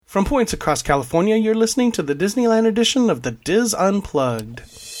From points across California, you're listening to the Disneyland edition of the Diz Unplugged.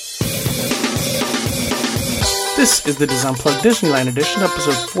 This is the Diz Unplugged Disneyland edition,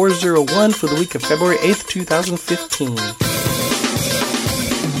 episode 401 for the week of February 8th, 2015.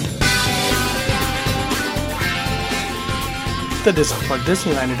 The Diz Unplugged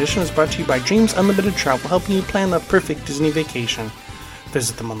Disneyland edition is brought to you by Dreams Unlimited Travel, helping you plan the perfect Disney vacation.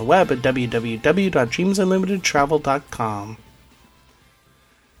 Visit them on the web at www.dreamsunlimitedtravel.com.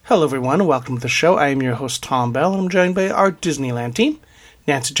 Hello everyone, and welcome to the show. I am your host Tom Bell, and I'm joined by our Disneyland team,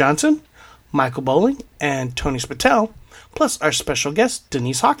 Nancy Johnson, Michael Bowling, and Tony Spatel, plus our special guest,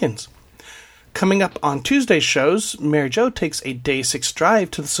 Denise Hawkins. Coming up on Tuesday's shows, Mary Jo takes a Day 6 drive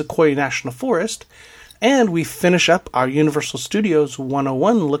to the Sequoia National Forest, and we finish up our Universal Studios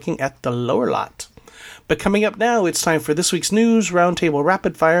 101 looking at the lower lot. But coming up now, it's time for this week's news, Roundtable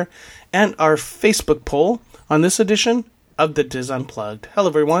Rapid Fire, and our Facebook poll on this edition of the Diz Unplugged. Hello,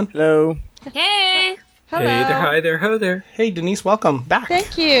 everyone. Hello. Hey. Hello. Hey there, hi there, ho there. Hey, Denise, welcome back.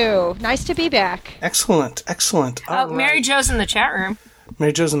 Thank you. Nice to be back. Excellent, excellent. Oh, Mary Jo's in the chat room.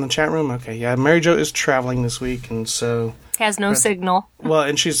 Mary Jo's in the chat room? Okay, yeah. Mary Jo is traveling this week, and so... Has no signal. Well,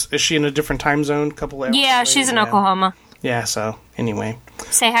 and is she in a different time zone? Couple hours Yeah, away? she's in Oklahoma. Yeah, so, anyway.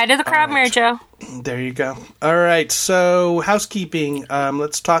 Say hi to the crowd, Mary Jo. There you go. All right, so housekeeping.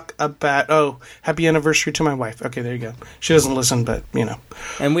 Let's talk about... happy anniversary to my wife. Okay, there you go. She doesn't listen, but, you know.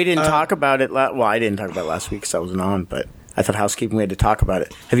 And we didn't talk about it... Well, I didn't talk about it last week because I wasn't on, but I thought housekeeping we had to talk about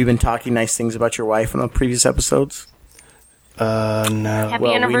it. Have you been talking nice things about your wife in the previous episodes? No.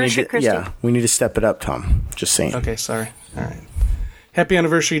 Happy anniversary, Christy. Yeah, we need to step it up, Tom. Just saying. Okay, sorry. All right. Happy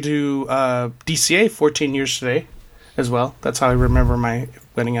anniversary to DCA, 14 years today as well. That's how I remember my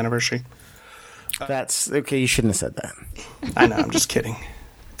wedding anniversary. That's... Okay, you shouldn't have said that. I know, I'm just kidding.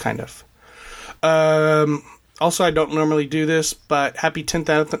 Kind of. Also, I don't normally do this, but happy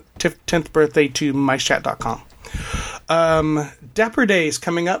 10th birthday to mychat.com. Dapper Day is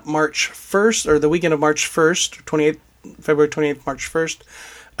coming up March 1st, or the weekend of March 1st, February 28th, March 1st.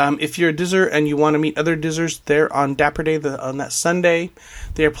 If you're a Dizzer and you want to meet other Dizzers there on Dapper Day, on that Sunday,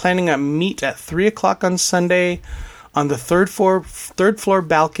 they are planning a meet at 3 o'clock on Sunday on the third floor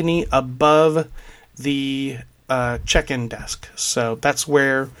balcony above the check-in desk. So that's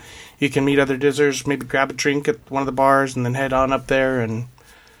where you can meet other Dizzers, maybe grab a drink at one of the bars, and then head on up there. And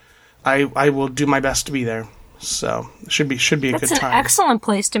I will do my best to be there. So it should be a good time. That's an excellent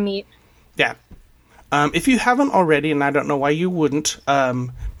place to meet. Yeah. If you haven't already, and I don't know why you wouldn't,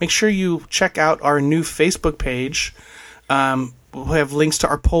 make sure you check out our new Facebook page. We'll have links to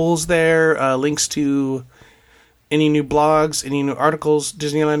our polls there, links to any new blogs, any new articles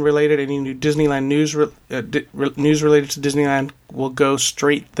Disneyland related, any new Disneyland news news related to Disneyland will go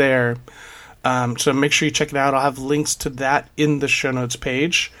straight there. So make sure you check it out. I'll have links to that in the show notes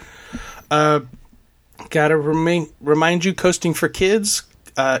page. Gotta remind you, Coasting for Kids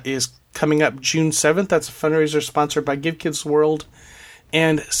is coming up June 7th. That's a fundraiser sponsored by Give Kids World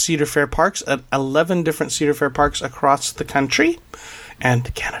and Cedar Fair Parks at 11 different Cedar Fair parks across the country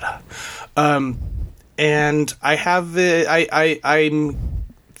and Canada. And I have I'm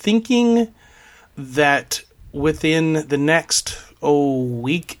thinking that within the next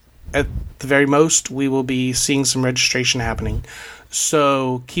week, at the very most, we will be seeing some registration happening.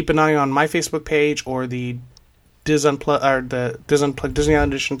 So keep an eye on my Facebook page or the Diz Unplugged Disneyland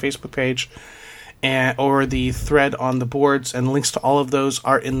Edition Facebook page, or the thread on the boards, and links to all of those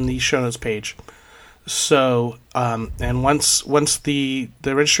are in the show notes page. So, and once the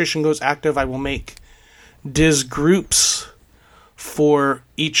registration goes active, I will make Diz groups for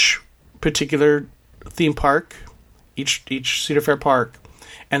each particular theme park, each Cedar Fair park,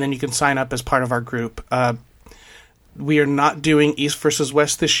 and then you can sign up as part of our group. We are not doing East versus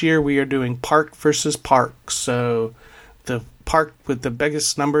West this year. We are doing park versus park. So the park with the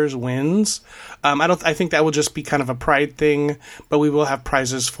biggest numbers wins. I think that will just be kind of a pride thing, but we will have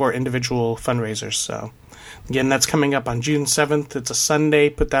prizes for individual fundraisers. So again, that's coming up on June 7th. It's a Sunday.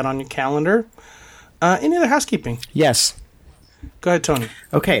 Put that on your calendar. Any other housekeeping? Yes. Go ahead, Tony.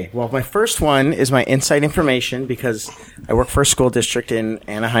 Okay, well, my first one is my inside information because I work for a school district in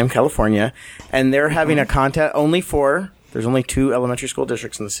Anaheim, California, and they're having a contest there's only 2 elementary school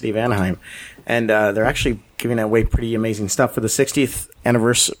districts in the city of Anaheim, and they're actually giving away pretty amazing stuff for the 60th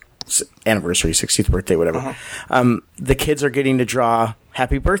anniversary, 60th birthday, whatever. The kids are getting to draw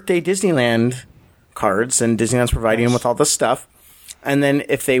Happy Birthday Disneyland cards, and Disneyland's providing them with all the stuff. And then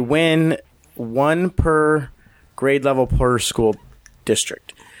if they win, 1 per grade level per school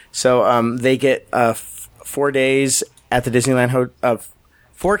district. So they get 4 days at the Disneyland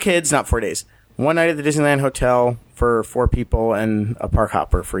 4 kids, not 4 days. 1 night at the Disneyland Hotel for 4 people and a park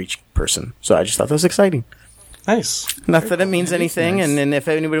hopper for each person. So I just thought that was exciting. Nice. Not that it means anything, nice. and then if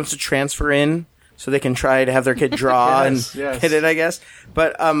anybody wants to transfer in so they can try to have their kid draw and hit it, I guess.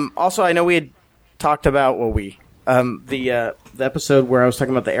 But also, I know we had talked about, the episode where I was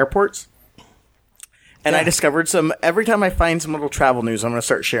talking about the airports. And I discovered every time I find some little travel news, I'm going to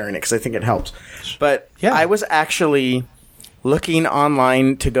start sharing it because I think it helps. But I was actually looking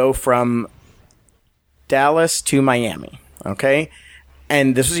online to go from Dallas to Miami, okay?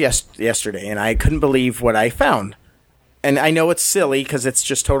 And this was yesterday, and I couldn't believe what I found. And I know it's silly because it's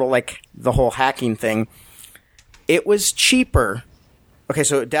just total, like, the whole hacking thing. It was cheaper. Okay,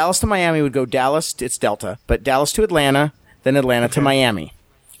 so Dallas to Miami would go it's Delta, but Dallas to Atlanta, then Atlanta to Miami.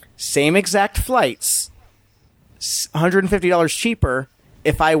 Same exact flights, $150 cheaper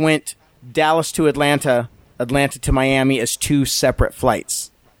if I went Dallas to Atlanta, Atlanta to Miami as 2 separate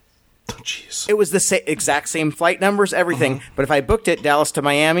flights. Oh, jeez. It was the exact same flight numbers, everything. But if I booked it Dallas to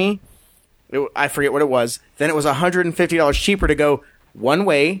Miami, I forget what it was, then it was $150 cheaper to go one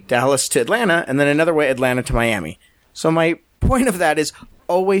way, Dallas to Atlanta, and then another way, Atlanta to Miami. So my point of that is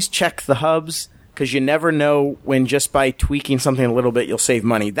always check the hubs, because you never know when just by tweaking something a little bit, you'll save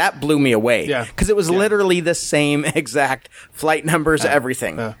money. That blew me away. Yeah. Because it was literally the same exact flight numbers,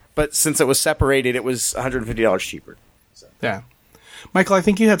 everything. But since it was separated, it was $150 cheaper. So. Yeah. Michael, I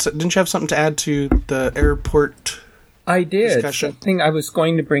think didn't you have something to add to the airport I did. discussion? Something I was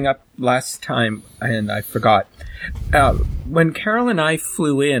going to bring up last time, and I forgot. When Carol and I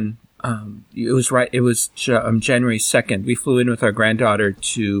flew in, it was January 2nd. We flew in with our granddaughter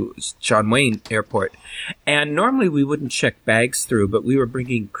to John Wayne Airport. And normally we wouldn't check bags through, but we were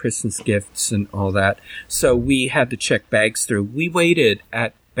bringing Christmas gifts and all that. So we had to check bags through. We waited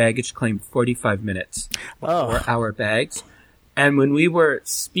at baggage claim 45 minutes for our bags. And when we were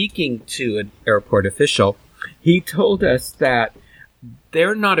speaking to an airport official, he told us that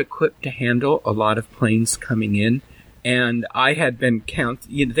they're not equipped to handle a lot of planes coming in. And I had been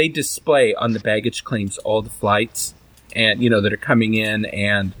they display on the baggage claims all the flights and, that are coming in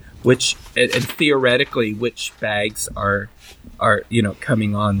and theoretically which bags are,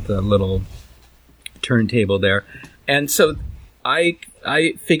 coming on the little turntable there. And so I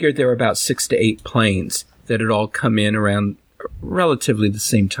figured there were about 6 to 8 planes that had all come in around relatively the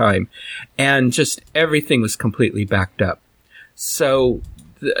same time. And just everything was completely backed up. So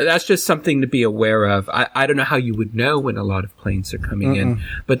that's just something to be aware of. I don't know how you would know when a lot of planes are coming in,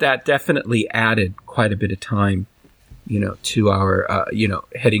 but that definitely added quite a bit of time, to our,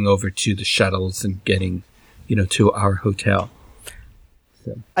 heading over to the shuttles and getting, to our hotel.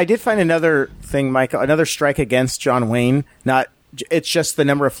 So. I did find another thing, Michael, another strike against John Wayne. It's just the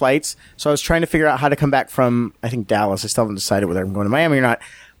number of flights. So I was trying to figure out how to come back from, I think, Dallas. I still haven't decided whether I'm going to Miami or not.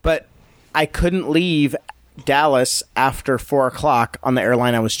 But I couldn't leave Dallas after 4 o'clock on the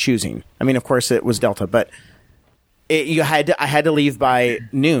airline I was choosing. I mean, of course, it was Delta, but I had to leave by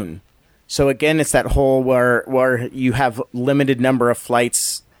noon. So again, it's that whole where you have limited number of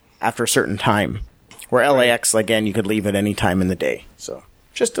flights after a certain time. Where LAX, again, you could leave at any time in the day. So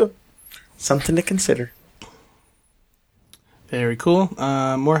just something to consider. Very cool.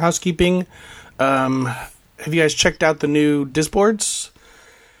 More housekeeping. Have you guys checked out the new Disboards?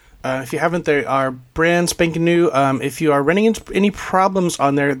 If you haven't, they are brand spanking new. If you are running into any problems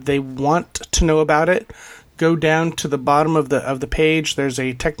on there, they want to know about it. Go down to the bottom of the page. There's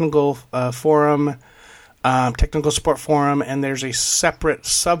a technical forum, technical support forum, and there's a separate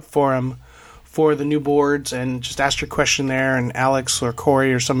sub forum for the new boards. And just ask your question there, and Alex or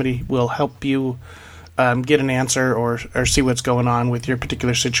Corey or somebody will help you get an answer or see what's going on with your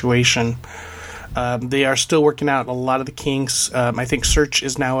particular situation. They are still working out a lot of the kinks. I think search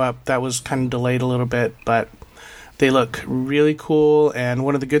is now up. That was kind of delayed a little bit, but they look really cool. And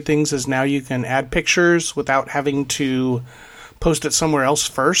one of the good things is now you can add pictures without having to post it somewhere else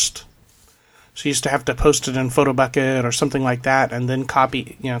first. So you used to have to post it in PhotoBucket or something like that and then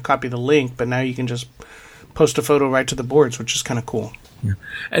copy the link. But now you can just post a photo right to the boards, which is kind of cool. Yeah.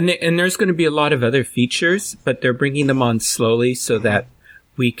 And there's going to be a lot of other features, but they're bringing them on slowly so that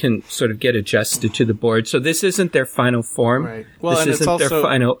we can sort of get adjusted to the board. So this isn't their final form. Right. Well, this and isn't it's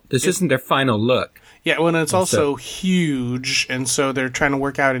also isn't their final look. Yeah, well, and it's also huge, and so they're trying to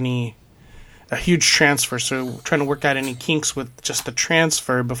work out a huge transfer. So trying to work out any kinks with just the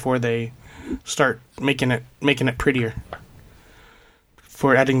transfer before they start making it prettier.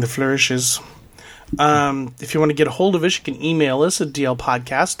 For adding the flourishes. If you want to get a hold of us, you can email us at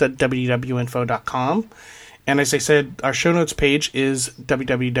dlpodcast@wwinfo.com. And as I said, our show notes page is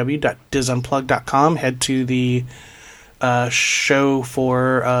www.disunplug.com. Head to the show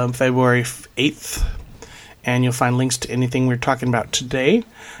for February 8th, and you'll find links to anything we're talking about today.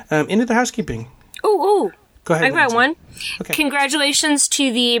 Into the housekeeping. Ooh. Go ahead. I got Nancy. one. Okay. Congratulations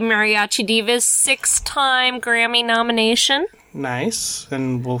to the Mariachi Divas 6-time Grammy nomination. Nice.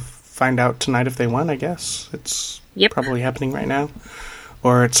 And we'll find out tonight if they won, I guess. It's probably happening right now.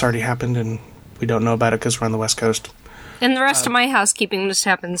 Or it's already happened and we don't know about it because we're on the West Coast. And the rest of my housekeeping just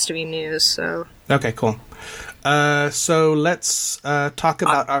happens to be news, so... Okay, cool. So let's talk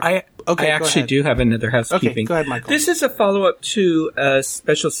about our... I actually do have another housekeeping. Okay, go ahead, Michael. This is a follow-up to a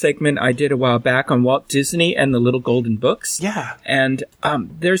special segment I did a while back on Walt Disney and the Little Golden Books. Yeah. And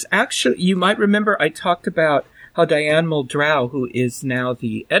there's actually... You might remember I talked about how Diane Muldrow, who is now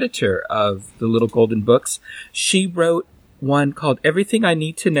the editor of the Little Golden Books, she wrote one called Everything I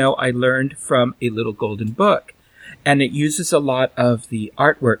Need to Know I Learned from a Little Golden Book. And it uses a lot of the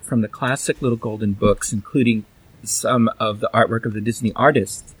artwork from the classic Little Golden Books, including some of the artwork of the Disney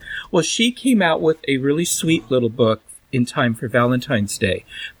artists. Well, she came out with a really sweet little book in time for Valentine's Day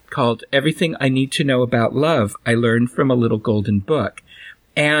called Everything I Need to Know About Love I Learned from a Little Golden Book.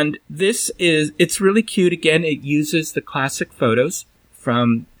 And it's really cute. Again, it uses the classic photos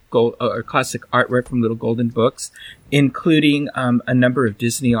from or classic artwork from Little Golden Books, including a number of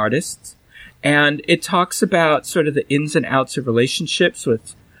Disney artists. And it talks about sort of the ins and outs of relationships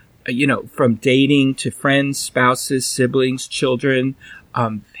with, from dating to friends, spouses, siblings, children,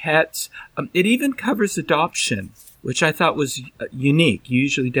 pets. It even covers adoption, which I thought was unique. You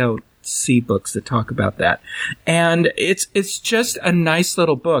usually don't see books that talk about that. And it's just a nice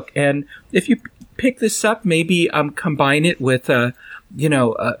little book. And if you pick this up, maybe combine it with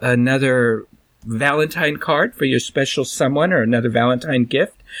another Valentine card for your special someone or another Valentine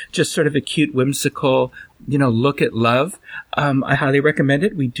gift. Just sort of a cute, whimsical, look at love. I highly recommend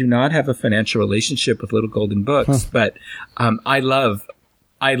it. We do not have a financial relationship with Little Golden Books, but I love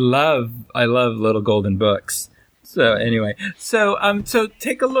Little Golden Books. So anyway, so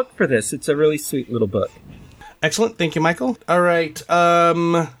take a look for this. It's a really sweet little book. Excellent. Thank you, Michael. All right.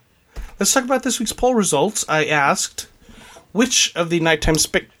 Let's talk about this week's poll results. I asked, which of the nighttime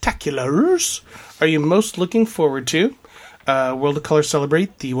spectaculars are you most looking forward to? World of Color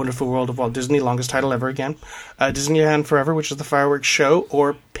Celebrate, The Wonderful World of Walt Disney, longest title ever again. Disneyland Forever, which is the fireworks show,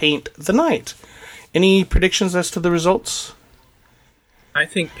 or Paint the Night. Any predictions as to the results? I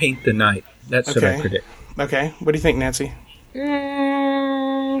think Paint the Night. That's what I predict. Okay. What do you think, Nancy?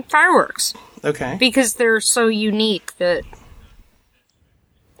 Fireworks. Okay. Because they're so unique that...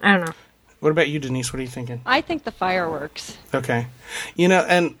 I don't know. What about you, Denise? What are you thinking? I think the fireworks. Okay.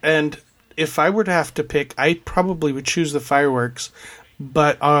 And if I were to have to pick, I probably would choose the fireworks.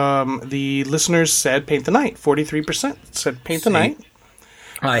 But the listeners said Paint the Night. 43% said Paint the Night.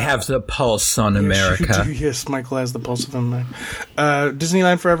 I have the pulse on America. Yes, Michael has the pulse of America.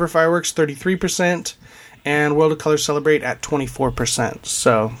 Disneyland Forever fireworks, 33%. And World of Color Celebrate at 24%.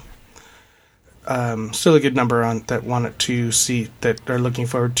 So, still a good number on that wanted to see, that are looking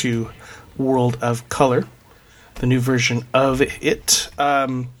forward to World of Color, the new version of it.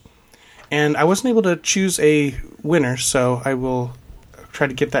 And I wasn't able to choose a winner, so I will try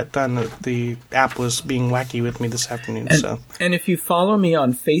to get that done. The app was being wacky with me this afternoon. And if you follow me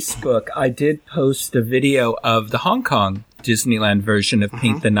on Facebook, I did post a video of the Hong Kong Disneyland version of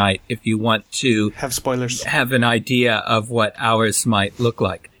Paint the Night if you want to have spoilers, have an idea of what ours might look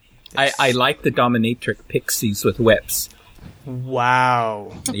like. Yes. I like the dominatrix pixies with whips.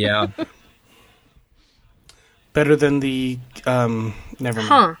 Wow. Yeah. Better than the never mind.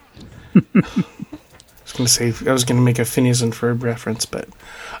 Huh. I was gonna make a Phineas and Ferb reference, but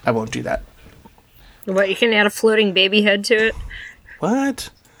I won't do that. What, you can add a floating baby head to it?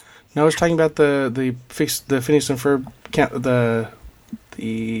 What? No, I was talking about the Phineas and Ferb the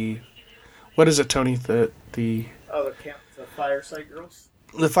what is it, Tony? The Fireside Girls.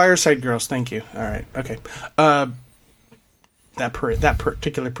 The Fireside Girls. Thank you. All right. Okay. That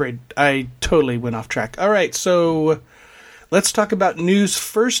particular parade, I totally went off track. All right, so let's talk about news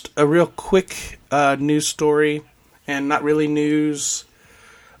first. A real quick news story, and not really news,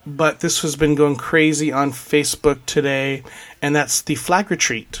 but this has been going crazy on Facebook today, and that's the flag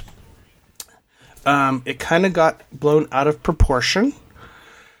retreat. It kind of got blown out of proportion,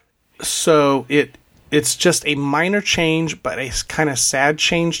 so it's just a minor change, but a kind of sad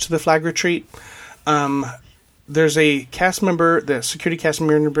change to the flag retreat. There's a cast member, the security cast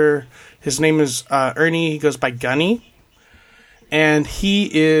member, his name is Ernie, he goes by Gunny, and he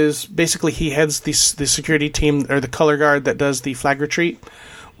heads the security team, or the color guard that does the flag retreat.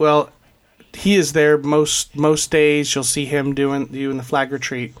 Well, he is there most days. You'll see him doing the flag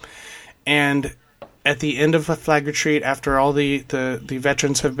retreat, and at the end of a flag retreat, after all the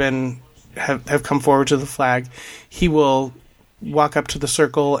veterans have been have come forward to the flag, he will walk up to the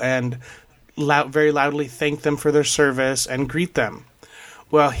circle and very loudly thank them for their service and greet them.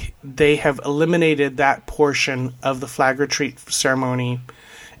 Well, they have eliminated that portion of the flag retreat ceremony,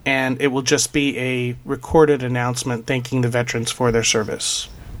 and it will just be a recorded announcement thanking the veterans for their service.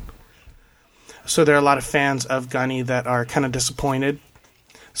 So there are a lot of fans of Gunny that are kind of disappointed.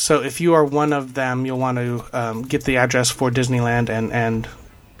 So if you are one of them, you'll want to get the address for Disneyland and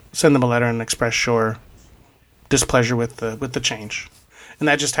send them a letter and express your displeasure with the change. And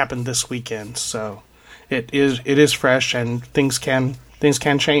that just happened this weekend, so it is fresh and things can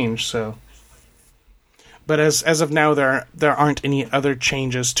change. So, but as of now, there aren't any other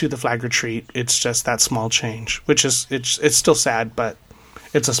changes to the flag retreat. It's just that small change, which is it's still sad, but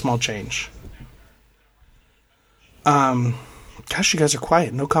it's a small change. Gosh, you guys are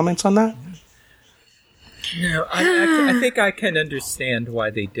quiet. No comments on that? No, I think I can understand why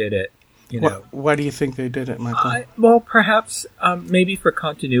they did it. Why do you think they did it, Michael? Well, perhaps maybe for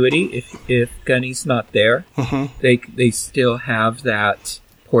continuity. If Gunny's not there, they still have that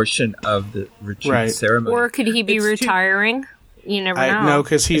portion of the retreat ceremony. Or could he be retiring? You never know. No,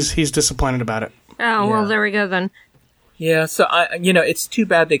 because he's disappointed about it. Oh, well, there we go then. Yeah, so it's too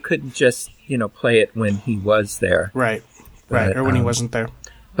bad they couldn't just play it when he was there, right, or when he wasn't there.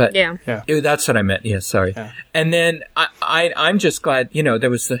 But yeah. That's what I meant. Yeah, sorry. Yeah. And then I'm just glad there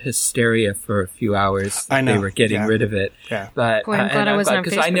was the hysteria for a few hours. I know they were getting rid of it. Yeah, but I'm glad I wasn't on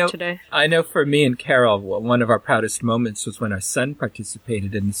Facebook today. I know for me and Carol, one of our proudest moments was when our son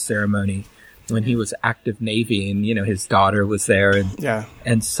participated in the ceremony when he was active Navy, and his daughter was there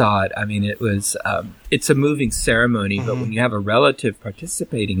and saw it. I mean, it was it's a moving ceremony, but when you have a relative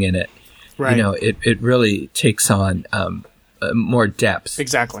participating in it, it really takes on more depth,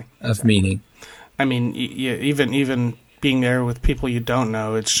 of meaning. I mean, even being there with people you don't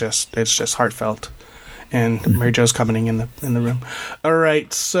know, it's just heartfelt. And Mary Jo's coming in the room. All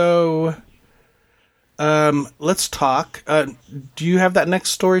right, so let's talk. Do you have that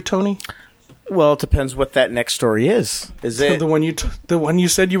next story, Tony? Well, it depends what that next story is. Is it the one you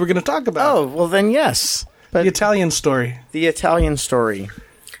said you were going to talk about? Oh, well then yes. But the Italian story. The Italian story.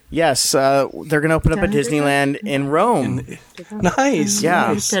 Yes, they're going to open up a Disneyland in Rome. Nice.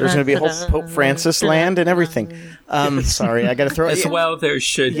 Yeah, nice. There's going to be a whole Pope Francis land and everything. Sorry, I got to throw it. As well, there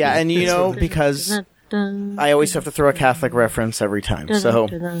should. Yeah, and because I always have to throw a Catholic reference every time. So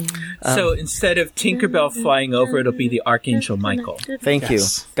instead of Tinkerbell flying over, it'll be the Archangel Michael. Thank you.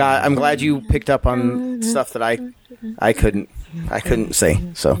 God, I'm glad you picked up on stuff that I couldn't say.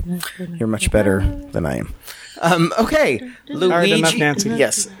 So you're much better than I am. Okay, Luigi. All right, enough, Nancy.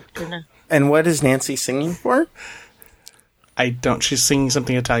 Yes. And what is Nancy singing for? I don't. She's singing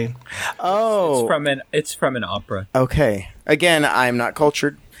something Italian. Oh, it's from an opera. Okay. Again, I'm not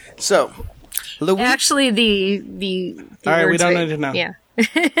cultured. So, Luigi. Actually, the all right, we don't need to know. Yeah,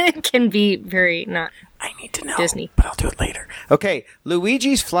 it can be very not. I need to know Disney, but I'll do it later. Okay,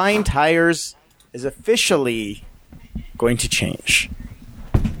 Luigi's Flying Tires is officially going to change.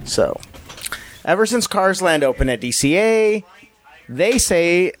 So. Ever since Cars Land opened at DCA, they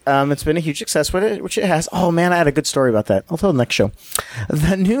say it's been a huge success with it, which it has. Oh, man, I had a good story about that. I'll tell the next show.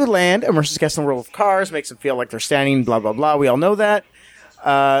 The new land immerses guests in the world of cars, makes them feel like they're standing, blah, blah, blah. We all know that.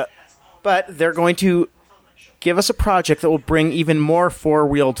 But they're going to give us a project that will bring even more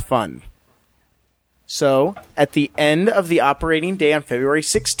four-wheeled fun. So, at the end of the operating day on February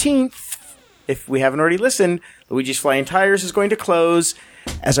 16th, if we haven't already listened, Luigi's Flying Tires is going to close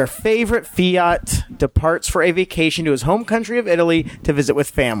as our favorite Fiat departs for a vacation to his home country of Italy to visit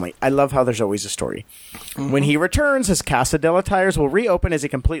with family. I love how there's always a story. Mm-hmm. When he returns, his Casa della Tires will reopen as a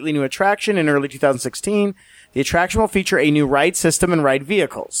completely new attraction in early 2016. The attraction will feature a new ride system and ride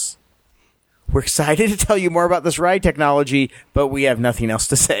vehicles. We're excited to tell you more about this ride technology, but we have nothing else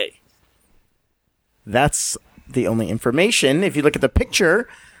to say. That's the only information. If you look at the picture,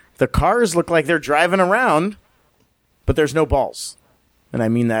 the cars look like they're driving around, but there's no balls. And I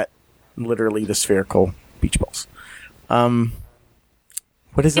mean that literally the spherical beach balls.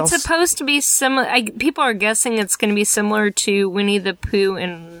 What is else? It's supposed to be similar. People are guessing it's going to be similar to Winnie the Pooh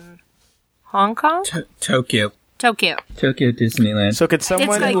in Hong Kong? Tokyo Disneyland. So could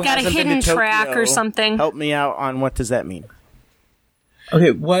someone it's who got a hasn't hidden been to track Tokyo or something help me out on what does that mean?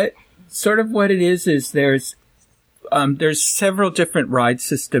 Okay, what it is there's several different ride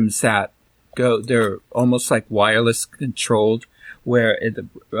systems that go. They're almost like wireless controlled. Where the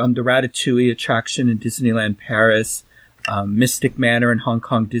Ratatouille attraction in Disneyland Paris, Mystic Manor in Hong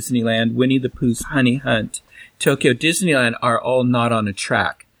Kong Disneyland, Winnie the Pooh's Honey Hunt, Tokyo Disneyland are all not on a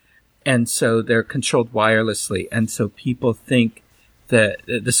track. And so they're controlled wirelessly. And so people think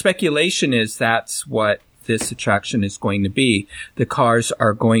the speculation is that's what this attraction is going to be. The cars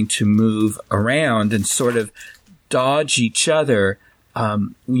are going to move around and sort of dodge each other,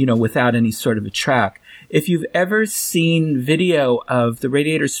 without any sort of a track. If you've ever seen video of the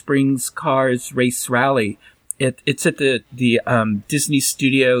Radiator Springs Cars Race Rally, it's at the Disney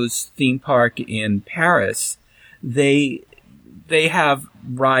Studios theme park in Paris. They have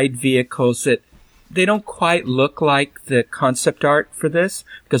ride vehicles that they don't quite look like the concept art for this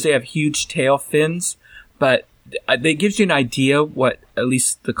because they have huge tail fins, but it gives you an idea what at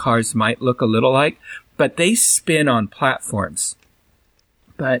least the cars might look a little like. But they spin on platforms.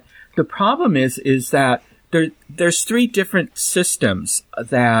 But the problem is that there's 3 different systems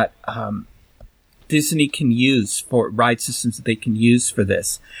that Disney can use for ride systems that they can use for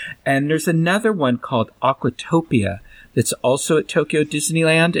this. And there's another one called Aquatopia that's also at Tokyo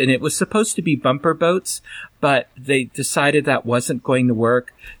Disneyland, and it was supposed to be bumper boats, but they decided that wasn't going to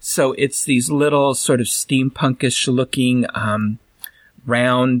work. So it's these little sort of steampunkish looking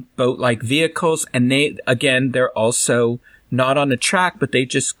round boat-like vehicles, and they're also not on a track, but they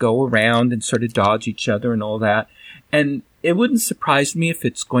just go around and sort of dodge each other and all that. And it wouldn't surprise me if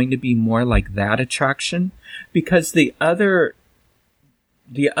it's going to be more like that attraction, because the other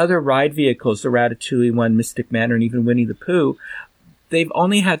ride vehicles, the Ratatouille one, Mystic Manor, and even Winnie the Pooh, they've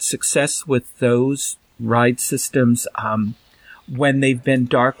only had success with those ride systems when they've been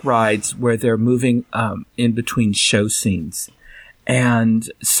dark rides where they're moving in between show scenes. And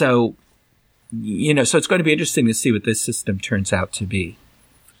so, so it's going to be interesting to see what this system turns out to be.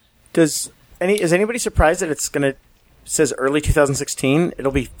 Is anybody surprised that it says early 2016?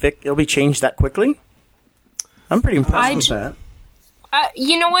 It'll be changed that quickly? I'm pretty impressed with that.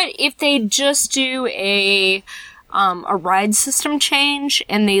 You know what? If they just do a ride system change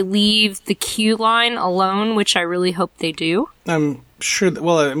and they leave the queue line alone, which I really hope they do. I'm sure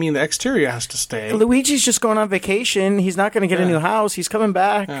the exterior has to stay. Luigi's just going on vacation. He's not going to get a new house. He's coming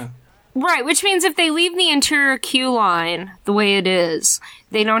back. Yeah. Right, which means if they leave the interior queue line the way it is,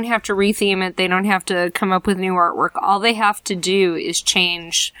 they don't have to retheme it. They don't have to come up with new artwork. All they have to do is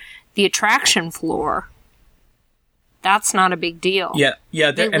change the attraction floor. That's not a big deal.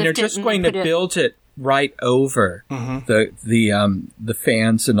 Yeah, they're just going to build it right over the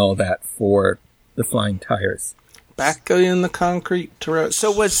fans and all that for the flying tires. Back in the concrete to So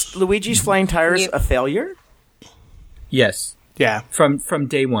was Luigi's flying tires a failure? Yes. Yeah. From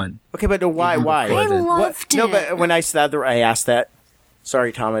day one. Okay, but why? I loved it. No, but when I asked that.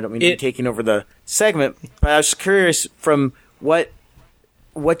 Sorry, Tom, I don't mean to be taking over the segment, but I was curious from what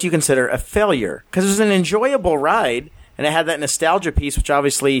do you consider a failure? Because it was an enjoyable ride, and it had that nostalgia piece, which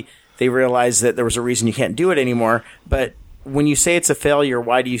obviously they realized that there was a reason you can't do it anymore. But when you say it's a failure,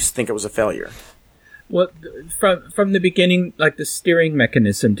 why do you think it was a failure? Well, from the beginning, like the steering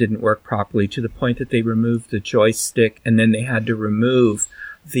mechanism didn't work properly to the point that they removed the joystick, and then they had to remove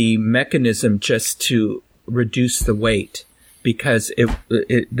the mechanism just to reduce the weight because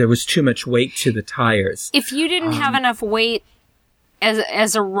there was too much weight to the tires. If you didn't have enough weight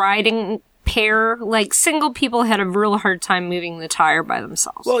as a riding pair, like single people had a real hard time moving the tire by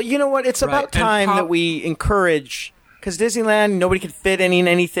themselves. Well, you know what? It's about time that we encourage, because Disneyland, nobody could fit in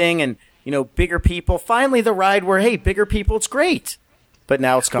anything, and bigger people. Finally, the ride where, hey, bigger people, it's great. But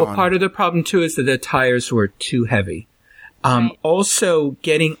now it's gone. Well, part of the problem, too, is that the tires were too heavy. Also,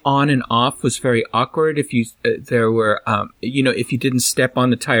 getting on and off was very awkward. If you if you didn't step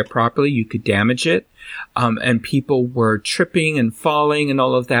on the tire properly, you could damage it. And people were tripping and falling and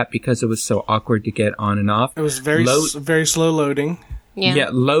all of that because it was so awkward to get on and off. It was very slow loading. Yeah,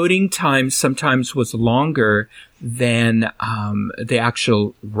 loading time sometimes was longer than the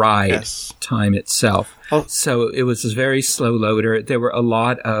actual ride time itself. Oh. So it was a very slow loader. There were a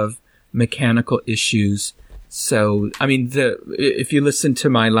lot of mechanical issues. So, I mean, if you listen to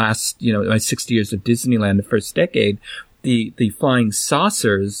my last, my 60 years of Disneyland, the first decade, the flying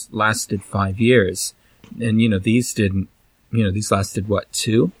saucers lasted 5 years. And, these didn't, these lasted,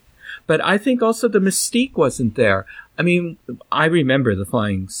 2? But I think also the mystique wasn't there. I mean, I remember the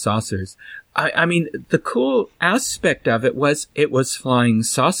flying saucers. I mean, the cool aspect of it was flying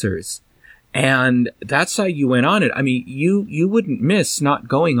saucers. And that's how you went on it. I mean, you wouldn't miss not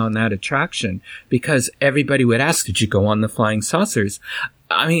going on that attraction because everybody would ask, did you go on the flying saucers?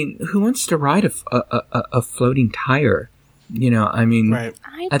 I mean, who wants to ride a floating tire? Right.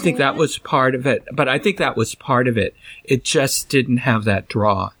 I think that was part of it. But I think that was part of it. It just didn't have that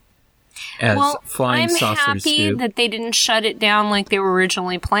draw as flying saucers do. I'm happy that they didn't shut it down like they were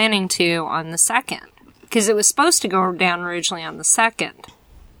originally planning to on the 2nd. Because it was supposed to go down originally on the 2nd.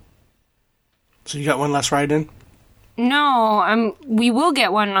 So you got one last ride in? No, we will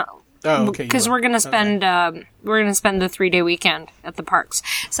get one. Oh, okay. Because we're gonna spend the 3-day weekend at the parks.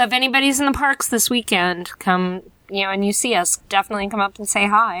 So if anybody's in the parks this weekend, come, and you see us, definitely come up and say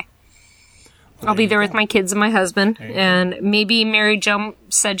hi. I'll be there with my kids and my husband, and maybe Mary Jo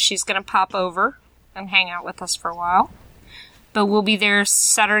said she's gonna pop over and hang out with us for a while. But we'll be there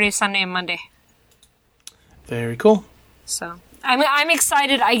Saturday, Sunday, and Monday. Very cool. So I'm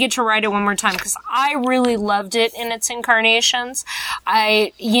excited I get to ride it one more time because I really loved it in its incarnations.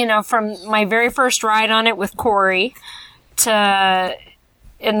 From my very first ride on it with Corey to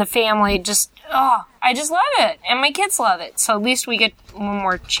in the family, I just love it. And my kids love it. So at least we get one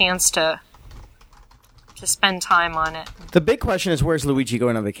more chance to spend time on it. The big question is, where's Luigi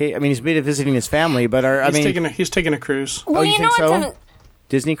going on vacation? I mean, he's been visiting his family, but he's taking a cruise. Well, you think so?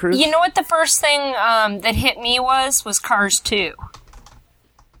 Disney cruise? You know what the first thing that hit me was Cars 2.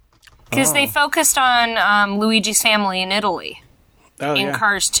 Because they focused on Luigi's family in Italy in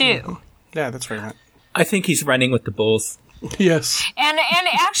Cars 2. Mm-hmm. Yeah, that's right. I think he's running with the bulls. Yes. And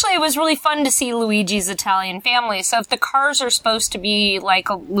actually, it was really fun to see Luigi's Italian family. So if the Cars are supposed to be like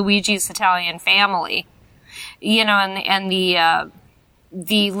a Luigi's Italian family, and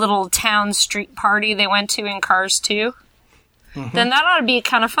the little town street party they went to in Cars 2, then that ought to be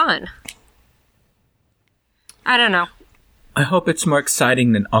kind of fun. I don't know. I hope it's more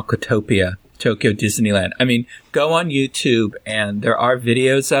exciting than Aquatopia, Tokyo Disneyland. I mean, go on YouTube and there are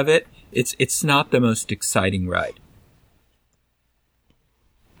videos of it. It's not the most exciting ride.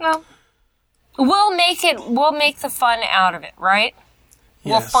 Well, we'll make the fun out of it, right?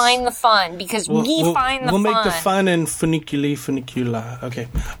 Yes. We'll find the fun because we find the fun. We'll make the fun in funicula. Okay.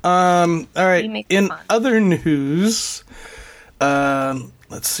 All right. In other news,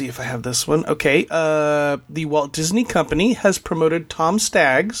 let's see if I have this one. Okay. The Walt Disney Company has promoted Tom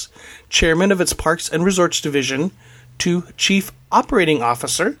Staggs, chairman of its Parks and Resorts Division, to Chief Operating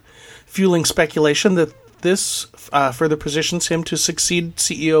Officer, fueling speculation that this further positions him to succeed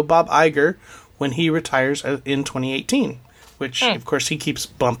CEO Bob Iger when he retires in 2018, which, of course, he keeps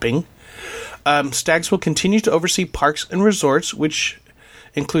bumping. Staggs will continue to oversee parks and resorts, which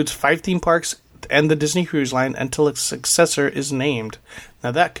includes 5 theme parks and the Disney Cruise Line, until its successor is named.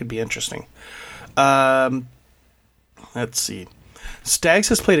 Now, that could be interesting. Let's see. Staggs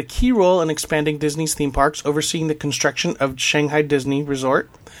has played a key role in expanding Disney's theme parks, overseeing the construction of Shanghai Disney Resort,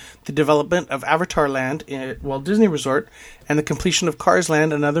 the development of Avatar Land at Walt Disney Resort, and the completion of Cars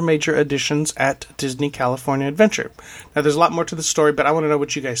Land and other major additions at Disney California Adventure. Now, there's a lot more to the story, but I want to know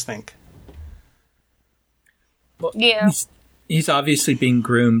what you guys think. Well, yeah. He's obviously being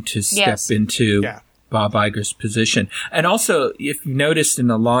groomed to step into Bob Iger's position. And also, if you noticed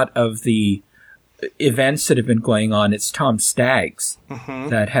in a lot of the events that have been going on, it's Tom Staggs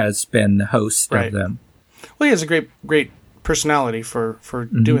that has been the host of them. Well, he has a great personality for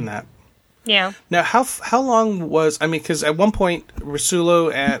doing that. Yeah. Now, how long was, because at one point, Jay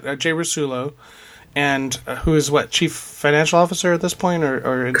Rusulo, and who is Chief Financial Officer at this point?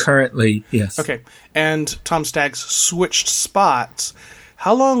 or Currently, yes. Okay. And Tom Staggs switched spots.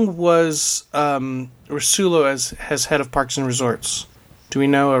 How long was Rusulo as head of Parks and Resorts? Do we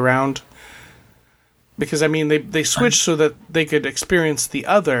know around? Because, they switched so that they could experience the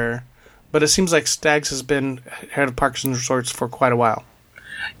other, but it seems like Staggs has been head of Parks and Resorts for quite a while.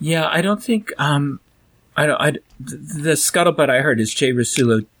 Yeah, I don't think, the scuttlebutt I heard is Jay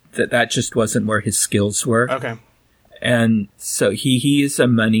Rusulo, that just wasn't where his skills were. Okay. And so he is a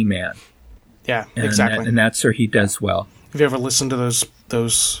money man. Yeah, exactly. And that's where he does well. Have you ever listened to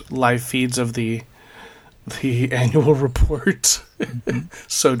those live feeds of the annual report?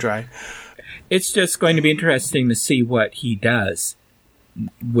 So dry. It's just going to be interesting to see what he does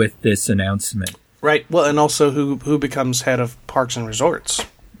with this announcement. Right. Well, and also who becomes head of Parks and Resorts?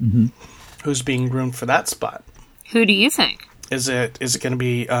 Mm-hmm. Who's being groomed for that spot? Who do you think? Is it going to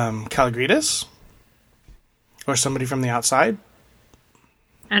be Calagridis? Or somebody from the outside?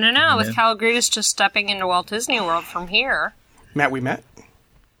 I don't know. With Calagridis just stepping into Walt Disney World from here. Matt, we met.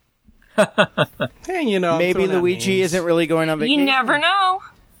 Hey, maybe Luigi isn't really going on vacation. You never know.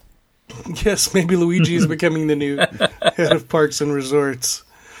 Yes, maybe Luigi is becoming the new head of Parks and Resorts.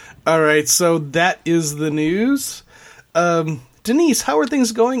 All right, so that is the news. Denise, how are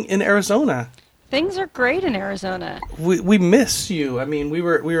things going in Arizona? Things are great in Arizona. We miss you. we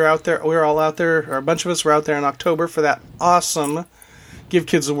were out there. We were all out there, or a bunch of us were out there in October for that awesome Give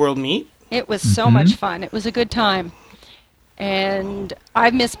Kids the World meet. It was so much fun. It was a good time. And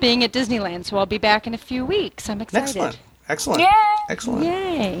I've missed being at Disneyland, so I'll be back in a few weeks. I'm excited. Excellent. Yay! Excellent.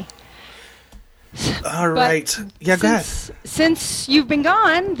 Yay. All right. Yeah, go ahead. Since you've been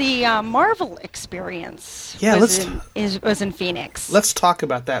gone, the Marvel experience was in Phoenix. Let's talk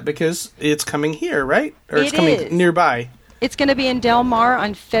about that because it's coming here, right? Or it's It coming is. nearby. It's going to be in Del Mar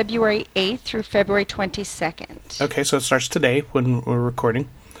on February 8th through February 22nd. Okay, so it starts today when we're recording.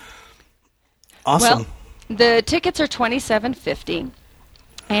 Awesome. Well, the tickets are $27.50.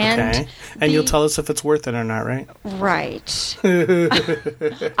 And you'll tell us if it's worth it or not, right? Right.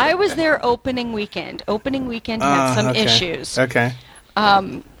 I was there opening weekend. Opening weekend had some issues. Okay.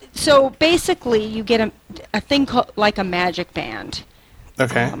 So basically, you get a thing called like a magic band.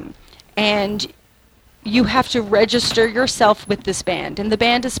 Okay. And you have to register yourself with this band. And the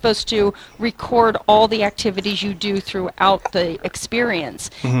band is supposed to record all the activities you do throughout the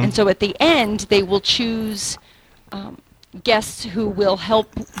experience. Mm-hmm. And so at the end, they will choose guests who will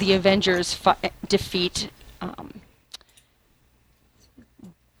help the Avengers defeat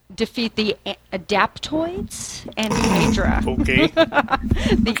the Adaptoids and Hydra. Okay.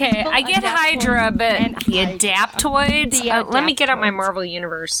 Okay, I get Hydra, but and the Hydra. Adaptoids? Let me get out my Adaptoids. Marvel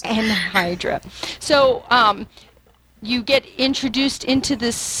Universe. And Hydra. So you get introduced into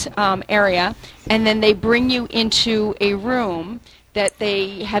this area, and then they bring you into a room that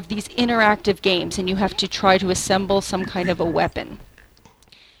they have these interactive games, and you have to try to assemble some kind of a weapon.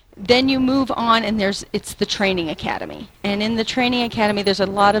 Then you move on, and it's the training academy. And in the training academy, there's a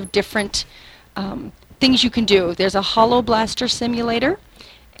lot of different things you can do. There's a hollow blaster simulator,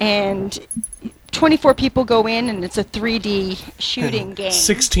 and 24 people go in, and it's a 3D shooting game.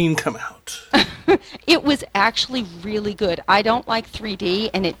 16 come out. It was actually really good. I don't like 3D,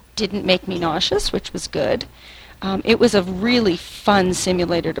 and it didn't make me nauseous, which was good. It was a really fun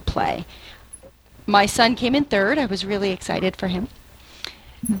simulator to play. My son came in third. I was really excited for him.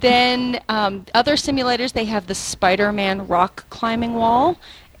 Then other simulators, they have the Spider-Man rock climbing wall,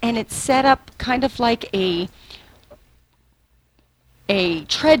 and it's set up kind of like a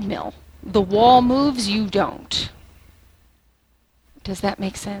treadmill. The wall moves, you don't. Does that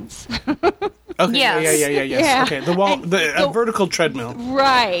make sense? Okay. Yes. Yeah. Yeah. Okay. The wall, And a vertical treadmill.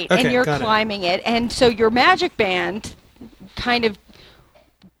 Right, Okay, and you're got it. climbing it. And so your magic band kind of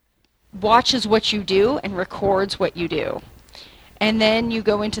watches what you do and records what you do. And then you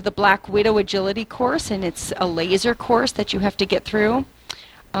go into the Black Widow agility course, and it's a laser course that you have to get through.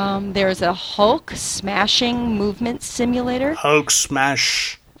 There's a Hulk smashing movement simulator. Hulk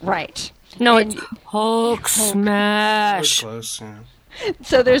smash. Right. No, And- it's Hulk Smash. Close. Yeah.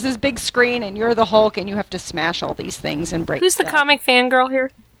 So there's this big screen, and you're the Hulk, and you have to smash all these things and break Who's the stuff. comic fangirl here?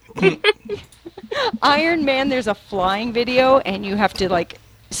 Iron Man, there's a flying video, and you have to like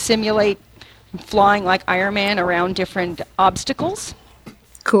simulate flying like Iron Man around different obstacles.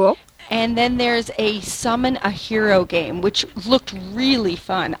 Cool. And then there's a Summon a Hero game, which looked really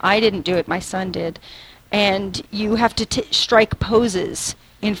fun. I didn't do it, my son did. And you have to strike poses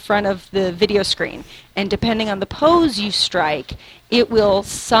in front of the video screen. And depending on the pose you strike, it will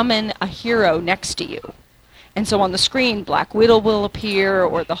summon a hero next to you. And so on the screen, Black Widow will appear,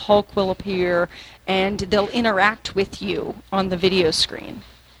 or the Hulk will appear, and they'll interact with you on the video screen.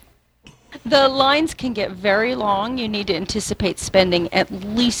 The lines can get very long. You need to anticipate spending at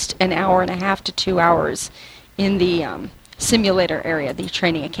least an hour and a half to 2 hours in the simulator area, the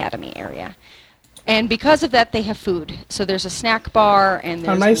training academy area. And because of that, they have food. So there's a snack bar, and How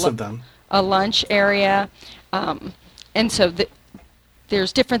there's nice of them. a lunch area. And so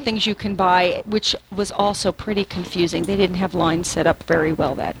there's different things you can buy, which was also pretty confusing. They didn't have lines set up very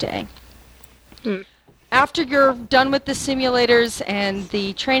well that day. After you're done with the simulators and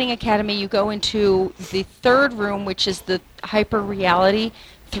the training academy, you go into the third room, which is the hyper reality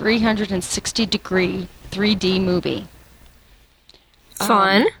 360-degree 3D movie.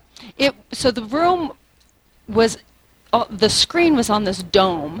 Fun. So the room was, the screen was on this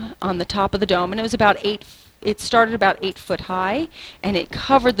dome, on the top of the dome, and it was it started about 8 foot high, and it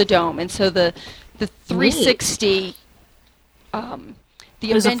covered the dome. And so the 360,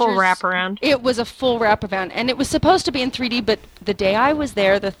 It was a full wraparound. It was a full wraparound, and it was supposed to be in 3D, but the day I was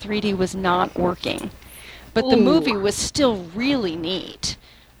there, the 3D was not working. But the movie was still really neat.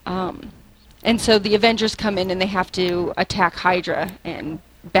 And so the Avengers come in, and they have to attack Hydra and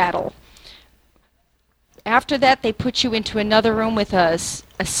battle. After that, they put you into another room with a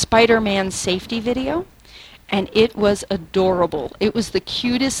Spider-Man safety video, and it was adorable. It was the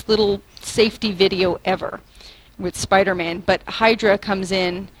cutest little safety video ever with Spider-Man, but Hydra comes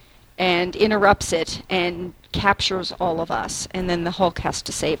in and interrupts it and captures all of us, and then the Hulk has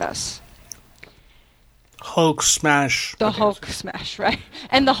to save us. Hulk smash. The Hulk smash, right?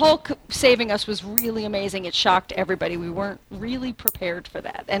 And the Hulk saving us was really amazing. It shocked everybody. We weren't really prepared for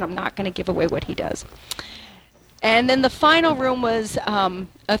that. And I'm not going to give away what he does. And then the final room was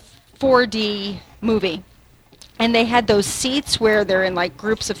a 4D movie. And they had those seats where they're in like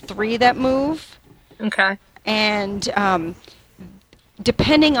groups of 3 that move. Okay. And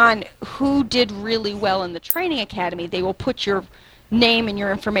depending on who did really well in the training academy, they will put your name and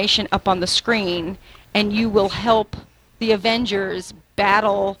your information up on the screen, and you will help the Avengers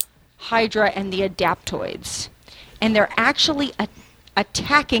battle Hydra and the Adaptoids. And they're actually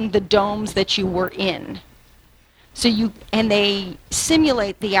attacking the domes that you were in. And they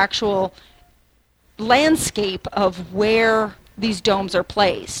simulate the actual landscape of where these domes are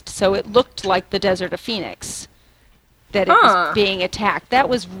placed. So it looked like the Desert of Phoenix that it was being attacked. That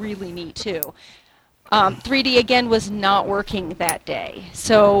was really neat, too. 3D, again, was not working that day.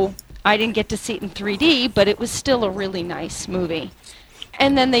 So I didn't get to see it in 3D, but it was still a really nice movie.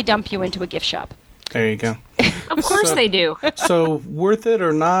 And then they dump you into a gift shop. There you go. Of course they do. So, worth it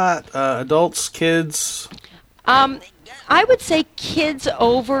or not? Adults, kids? I would say kids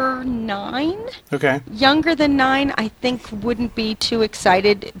over 9. Okay. Younger than 9, I think, wouldn't be too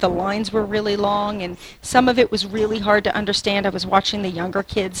excited. The lines were really long, and some of it was really hard to understand. I was watching the younger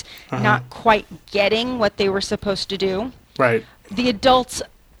kids not quite getting what they were supposed to do. Right. The adults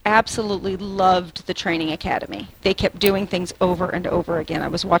absolutely loved the training academy. They kept doing things over and over again. I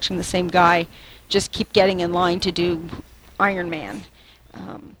was watching the same guy just keep getting in line to do Iron Man.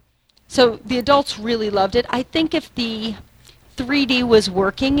 So the adults really loved it. I think if the 3D was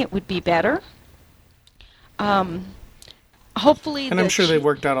working, it would be better. Hopefully, and I'm sure they've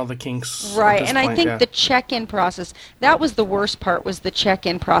worked out all the kinks. Right, and I think the check-in process, that was the worst part, was the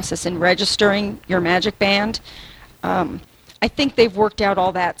check-in process and registering your Magic Band. I think they've worked out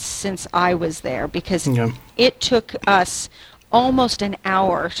all that since I was there, because it took us almost an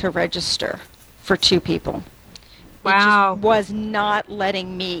hour to register for 2 people. Wow. It just was not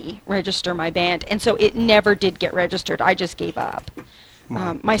letting me register my band, and so it never did get registered. I just gave up.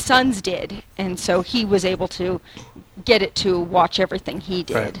 My sons did, and so he was able to get it to watch everything he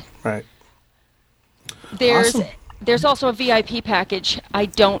did. Right. There's also a VIP package. I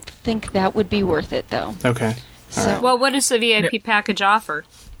don't think that would be worth it, though. Okay. Well, what does the VIP package offer?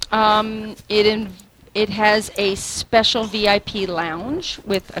 It has a special VIP lounge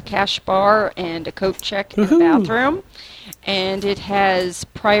with a cash bar and a coat check in the bathroom. And it has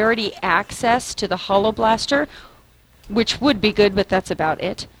priority access to the Holo Blaster, which would be good, but that's about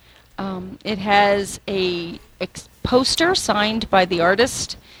it. It has a poster signed by the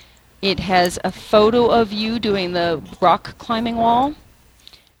artist. It has a photo of you doing the rock climbing wall.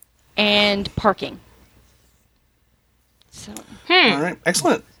 And parking. So. All right.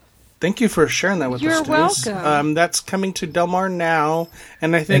 Excellent. Thank you for sharing that with us. You're welcome. That's coming to Del Mar now,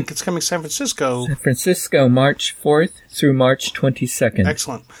 and I think it's coming to San Francisco. San Francisco, March 4th through March 22nd.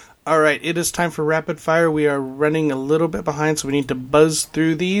 Excellent. All right, it is time for rapid fire. We are running a little bit behind, so we need to buzz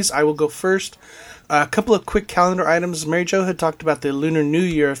through these. I will go first. A couple of quick calendar items. Mary Jo had talked about the Lunar New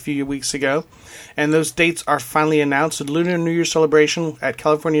Year a few weeks ago, and those dates are finally announced. The Lunar New Year celebration at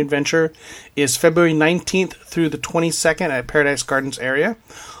California Adventure is February 19th through the 22nd at Paradise Gardens area.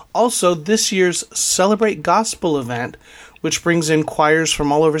 Also, this year's Celebrate Gospel event, which brings in choirs from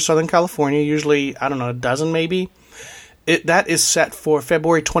all over Southern California, usually, a dozen maybe, that is set for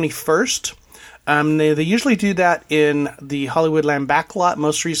February 21st. They usually do that in the Hollywoodland backlot,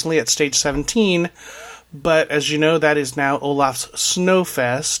 most recently at Stage 17, but as you know, that is now Olaf's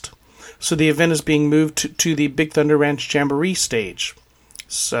Snowfest, so the event is being moved to the Big Thunder Ranch Jamboree stage.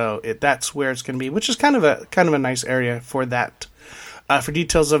 So that's where it's going to be, which is kind of a nice area for that. For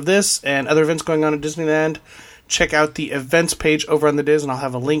details of this and other events going on at Disneyland, check out the events page over on the Diz, and I'll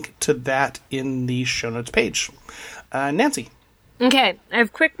have a link to that in the show notes page. Nancy. Okay, I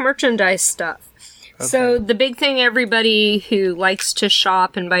have quick merchandise stuff. Okay. So the big thing everybody who likes to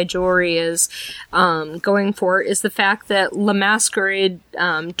shop and buy jewelry is going for is the fact that La Masquerade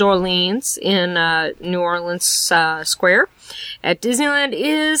d'Orleans in New Orleans Square at Disneyland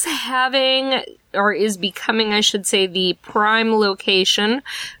is becoming, I should say, the prime location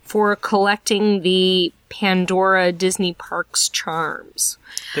for collecting the Pandora Disney Parks charms.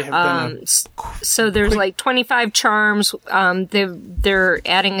 They have done so there's like 25 charms. They're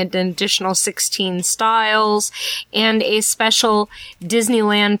adding an additional 16 styles and a special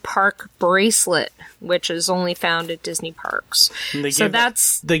Disneyland Park bracelet, which is only found at Disney Parks. They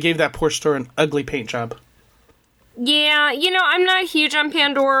gave that poor store an ugly paint job. Yeah, I'm not huge on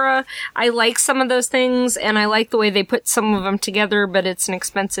Pandora. I like some of those things, and I like the way they put some of them together, but it's an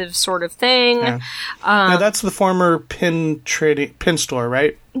expensive sort of thing. Yeah. Now, that's the former pin store,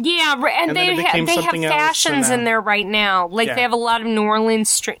 right? Yeah, and they have fashions in there right now. Like, they have a lot of New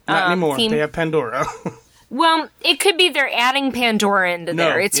Orleans not anymore. Theme. They have Pandora. Well, it could be they're adding Pandora into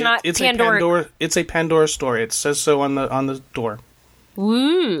there. It's not Pandora. It's a Pandora store. It says so on the door.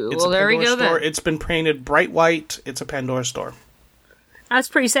 Ooh, well, there we go then. It's been painted bright white. It's a Pandora store. That's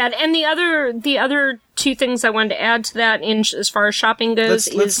pretty sad. And the other two things I wanted to add to that, as far as shopping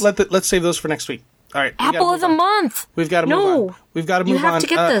goes, let's save those for next week. All right, Apple of the Month. We've got to move on. We've got to move on. You have to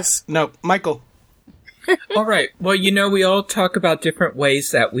get this. No, Michael. All right. Well, we all talk about different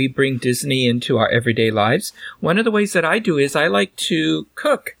ways that we bring Disney into our everyday lives. One of the ways that I do is I like to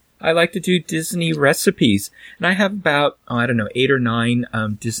cook. I like to do Disney recipes. And I have about, 8 or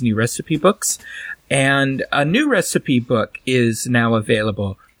 9 Disney recipe books. And a new recipe book is now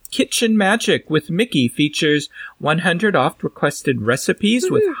available. Kitchen Magic with Mickey features 100 oft-requested recipes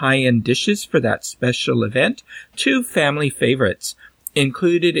with high-end dishes for that special event, 2 family favorites.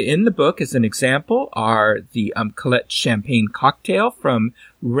 Included in the book as an example are the Colette Champagne Cocktail from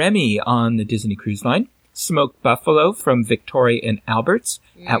Remy on the Disney Cruise Line, Smoked Buffalo from Victoria and Albert's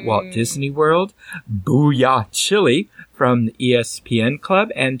at Walt Disney World, Booyah Chili from the ESPN Club,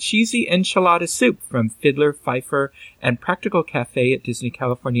 and Cheesy Enchilada Soup from Fiddler, Pfeiffer, and Practical Cafe at Disney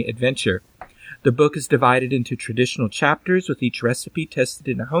California Adventure. The book is divided into traditional chapters with each recipe tested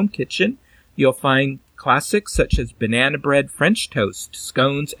in a home kitchen. You'll find classics such as banana bread French toast,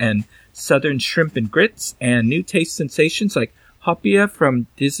 scones, and southern shrimp and grits, and new taste sensations like hopia from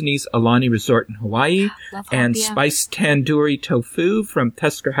Disney's Aulani Resort in Hawaii, and spiced tandoori tofu from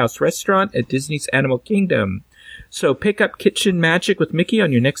Tusker House Restaurant at Disney's Animal Kingdom. So pick up Kitchen Magic with Mickey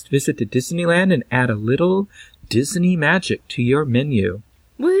on your next visit to Disneyland and add a little Disney magic to your menu.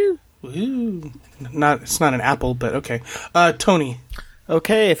 Woo! Woo! It's not an apple, but okay. Tony.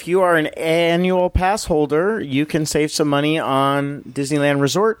 Okay, if you are an annual pass holder, you can save some money on Disneyland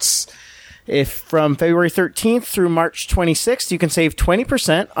resorts. If from February 13th through March 26th, you can save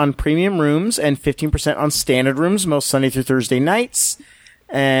 20% on premium rooms and 15% on standard rooms most Sunday through Thursday nights.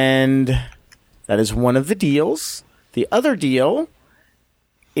 And that is one of the deals. The other deal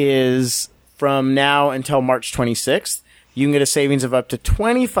is from now until March 26th, you can get a savings of up to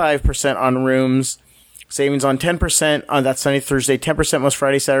 25% on rooms, savings on 10% on that Sunday, Thursday, 10% most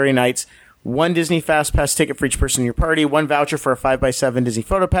Friday, Saturday nights, 1 Disney Fast Pass ticket for each person in your party, 1 voucher for a 5x7 Disney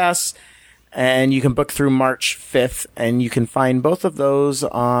Photo Pass, and you can book through March 5th, and you can find both of those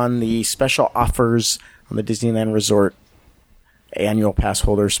on the special offers on the Disneyland Resort annual pass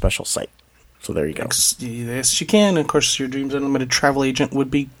holder special site. So there you go. Yes, you can. Of course, your Dreams Unlimited travel agent would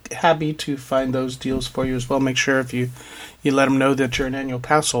be happy to find those deals for you as well. Make sure if you let them know that you're an annual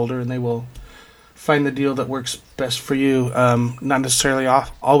pass holder, and they will find the deal that works best for you. Not necessarily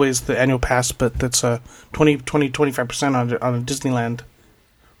always the annual pass, but that's 25% on a Disneyland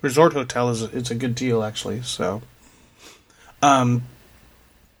resort hotel it's a good deal, actually. So,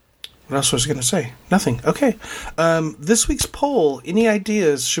 what else was I going to say? Nothing. Okay. This week's poll. Any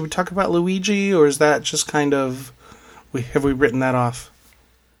ideas? Should we talk about Luigi, or is that just kind of have we written that off?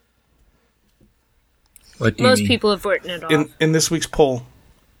 What do you Most mean? people have written it off. In this week's poll,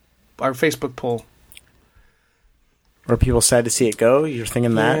 our Facebook poll. Are people sad to see it go? You're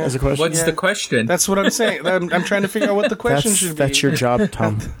thinking that as a question? What's the question? That's what I'm saying. I'm trying to figure out what the question should be. That's your job,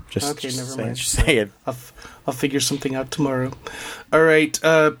 Tom. Okay, never mind. Just say it. I'll figure something out tomorrow. All right.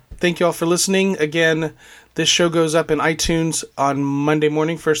 Thank you all for listening. Again, this show goes up in iTunes on Monday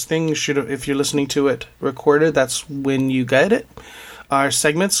morning, first thing. If you're listening to it recorded, that's when you get it. Our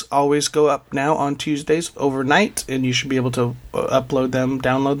segments always go up now on Tuesdays overnight, and you should be able to upload them,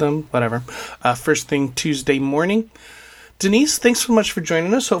 download them, whatever. First thing Tuesday morning. Denise, thanks so much for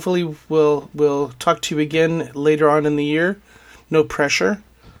joining us. Hopefully we'll talk to you again later on in the year. No pressure.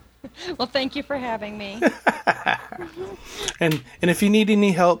 Well, thank you for having me. And if you need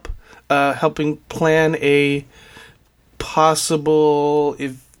any help helping plan a possible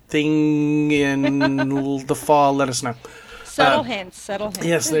thing in the fall, let us know. Subtle hints.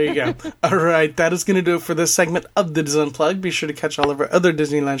 Yes, there you go. All right, that is going to do it for this segment of the Disney Unplugged. Be sure to catch all of our other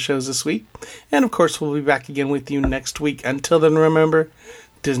Disneyland shows this week. And, of course, we'll be back again with you next week. Until then, remember,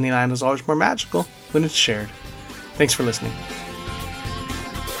 Disneyland is always more magical when it's shared. Thanks for listening.